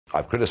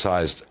I've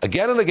criticised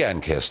again and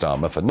again Keir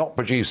Starmer for not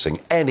producing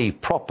any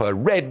proper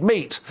red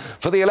meat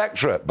for the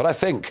electorate. But I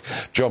think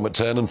John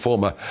McTernan,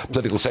 former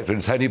political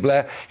secretary to Tony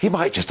Blair, he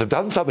might just have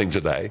done something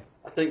today.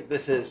 I think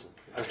this is,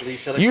 as Lee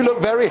said... You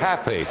look very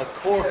happy. A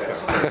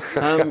corker.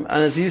 And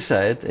as you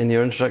said in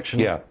your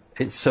introduction,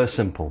 it's so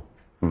simple.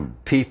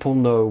 People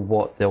know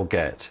what they'll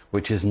get,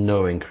 which is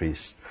no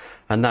increase.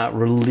 And that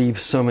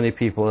relieves so many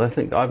people. I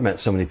think I've met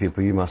so many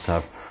people, you must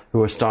have,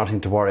 who are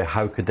starting to worry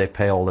how could they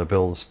pay all their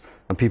bills.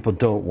 And people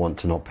don't want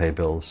to not pay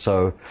bills.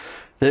 So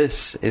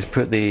this is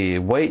put the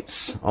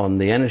weights on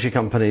the energy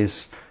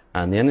companies,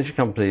 and the energy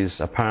companies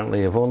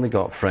apparently have only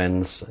got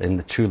friends in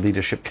the two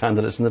leadership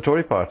candidates in the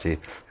Tory party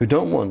who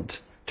don't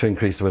want to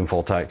increase the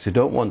windfall tax, who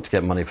don't want to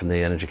get money from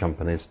the energy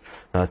companies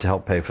to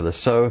help pay for this.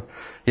 So,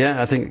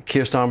 yeah, I think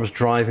Keir Starmer's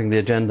driving the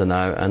agenda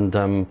now,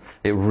 and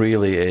it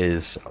really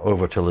is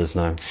over to Liz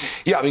now.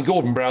 Yeah, I mean,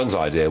 Gordon Brown's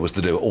idea was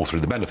to do it all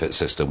through the benefit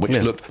system, which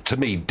looked, to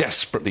me,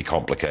 desperately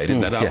complicated.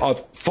 Now,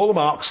 I've full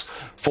marks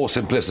for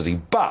simplicity,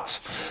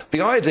 but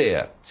the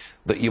idea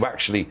that you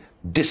actually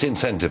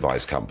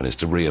disincentivise companies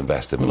to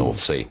reinvest in the North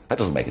Sea, that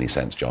doesn't make any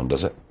sense, John,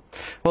 does it?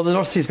 Well, the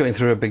North Sea is going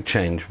through a big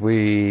change.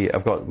 We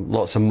have got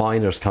lots of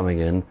miners coming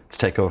in to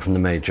take over from the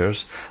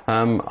majors.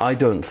 I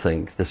don't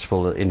think this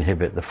will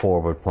inhibit the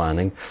forward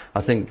planning.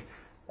 I think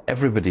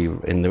everybody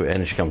in the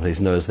energy companies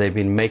knows they've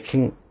been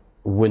making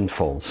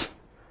windfalls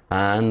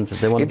and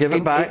they want to give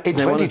it back. In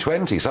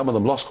 2020, some of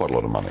them lost quite a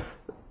lot of money.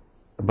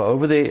 But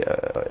over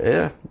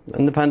the,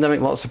 in the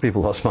pandemic, lots of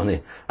people lost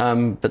money.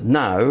 But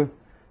now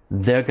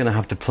they're going to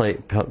have to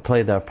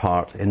play their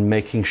part in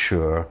making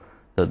sure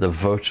that the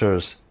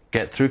voters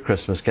get through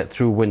Christmas, get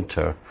through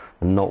winter,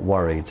 and not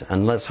worried.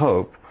 And let's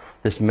hope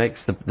this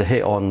makes the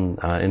hit on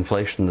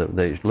inflation that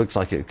it looks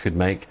like it could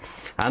make.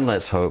 And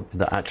let's hope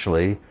that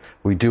actually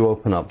we do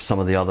open up some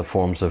of the other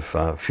forms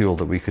of fuel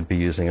that we could be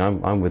using.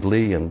 I'm with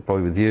Lee and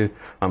probably with you.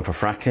 I'm for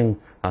fracking.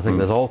 I think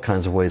there's all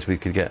kinds of ways we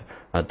could get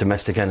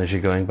domestic energy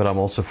going, but I'm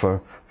also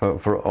for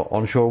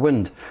onshore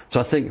wind. So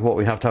I think what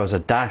we have to have is a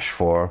dash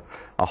for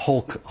a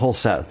whole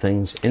set of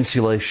things,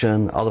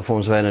 insulation, other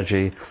forms of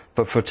energy.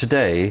 But for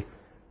today,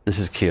 this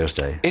is Keir's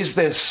day. Is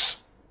this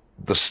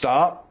the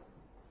start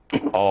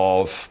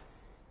of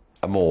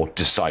a more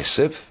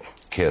decisive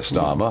Keir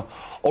Starmer,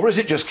 or is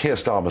it just Keir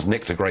Starmer's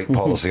nicked a great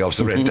policy off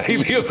the red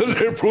Davy of the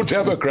Liberal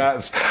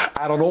Democrats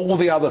and on all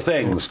the other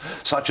things,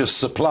 such as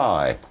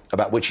supply,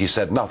 about which he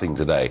said nothing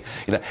today?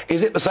 You know,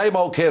 is it the same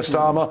old Keir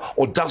Starmer,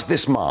 or does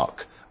this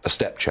mark a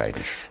step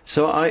change?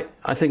 So I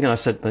think, and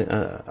I've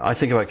said, I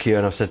think about Keir,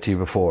 and I've said to you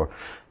before,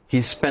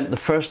 he's spent the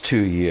first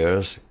 2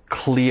 years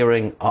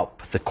clearing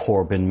up the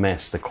Corbyn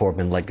mess, the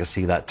Corbyn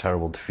legacy, that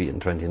terrible defeat in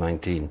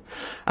 2019.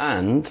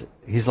 And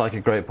he's like a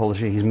great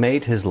politician. He's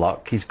made his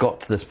luck. He's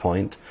got to this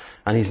point,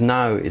 and he's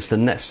now, it's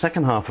the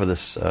second half of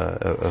this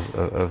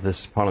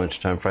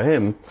parliamentary term for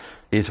him,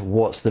 is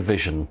what's the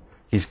vision?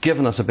 He's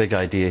given us a big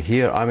idea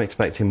here. I'm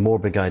expecting more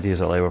big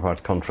ideas at Labour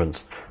Party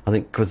conference. I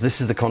think because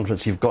this is the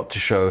conference you've got to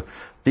show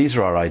these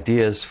are our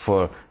ideas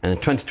for, and in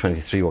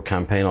 2023 we'll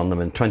campaign on them,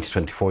 in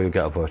 2024 you'll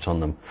get a vote on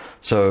them.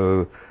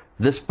 So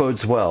this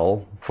bodes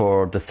well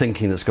for the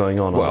thinking that's going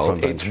on. Well, the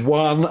front bench. It's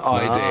one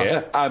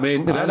idea. I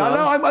mean,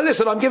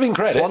 listen, I'm giving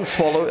credit. One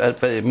swallow,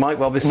 but it might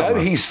well be summer.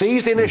 No, he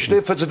seized the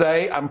initiative for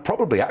today and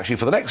probably actually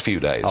for the next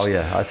few days. Oh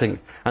yeah, I think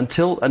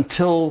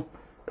until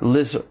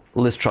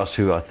Liz Truss,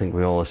 who I think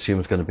we all assume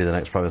is going to be the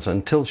next Prime Minister,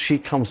 until she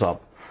comes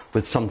up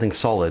with something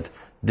solid,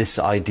 this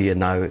idea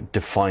now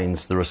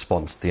defines the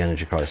response to the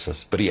energy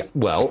crisis. But it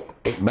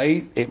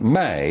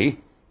may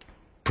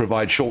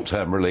provide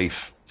short-term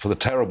relief for the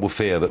terrible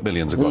fear that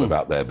millions have got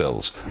about their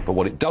bills. But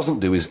what it doesn't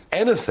do is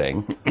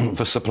anything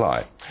for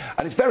supply.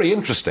 And it's very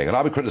interesting, and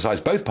I would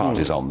criticise both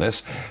parties on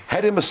this.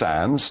 Head in the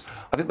sands,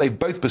 I think they've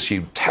both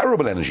pursued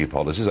terrible energy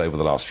policies over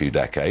the last few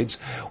decades.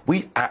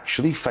 We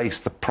actually face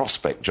the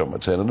prospect, John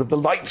McTernan, of the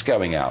lights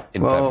going out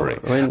in February.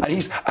 I mean, and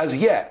he's, as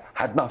yet,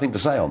 had nothing to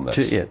say on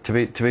this. To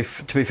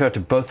be fair to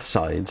both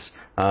sides,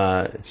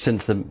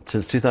 since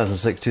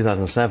 2006,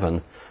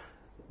 2007,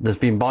 there's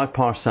been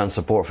bipartisan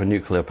support for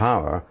nuclear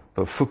power,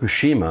 but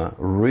Fukushima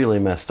really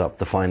messed up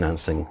the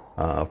financing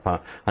of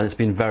power, and it's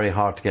been very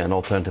hard to get an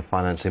alternative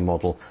financing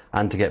model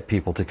and to get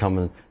people to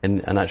come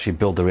in and actually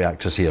build the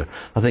reactors here.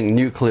 I think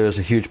nuclear is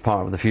a huge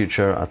part of the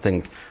future. I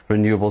think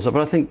renewables,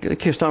 but I think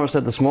Keir Starmer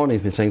said this morning,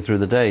 he's been saying through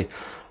the day,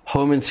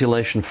 home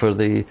insulation for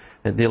the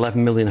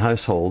 11 million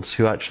households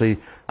who actually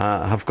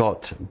have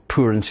got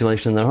poor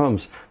insulation in their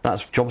homes.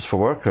 That's jobs for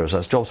workers,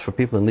 that's jobs for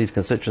people in Leeds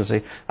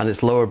constituency, and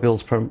it's lower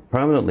bills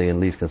permanently in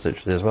Leeds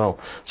constituency as well.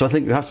 So I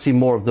think we have to see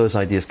more of those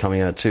ideas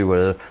coming out too,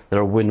 where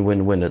they're a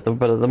win-win-win.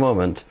 But at the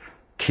moment,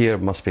 Keir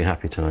must be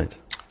happy tonight.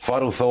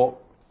 Final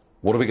thought,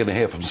 what are we going to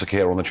hear from Sir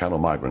Keir on the Channel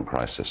migrant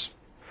crisis?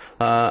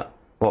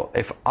 Well,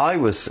 if I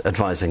was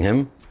advising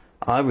him,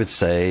 I would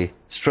say,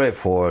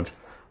 straightforward,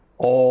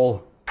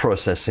 all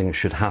processing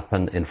should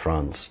happen in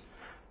France.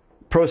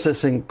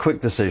 Processing,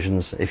 quick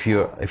decisions. If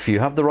you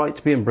have the right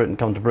to be in Britain,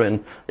 come to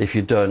Britain. If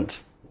you don't,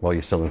 well,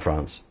 you're still in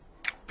France.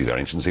 Be very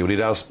interesting to see what he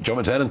does. John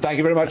McTernan, thank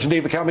you very much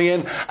indeed for coming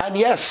in. And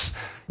yes,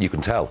 you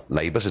can tell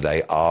Labour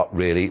today are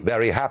really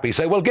very happy.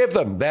 So we'll give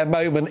them their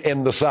moment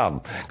in the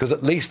sun, because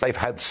at least they've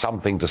had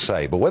something to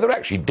say. But whether it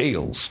actually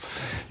deals,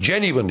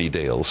 genuinely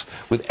deals,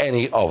 with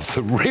any of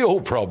the real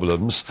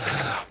problems,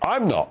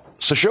 I'm not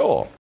so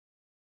sure.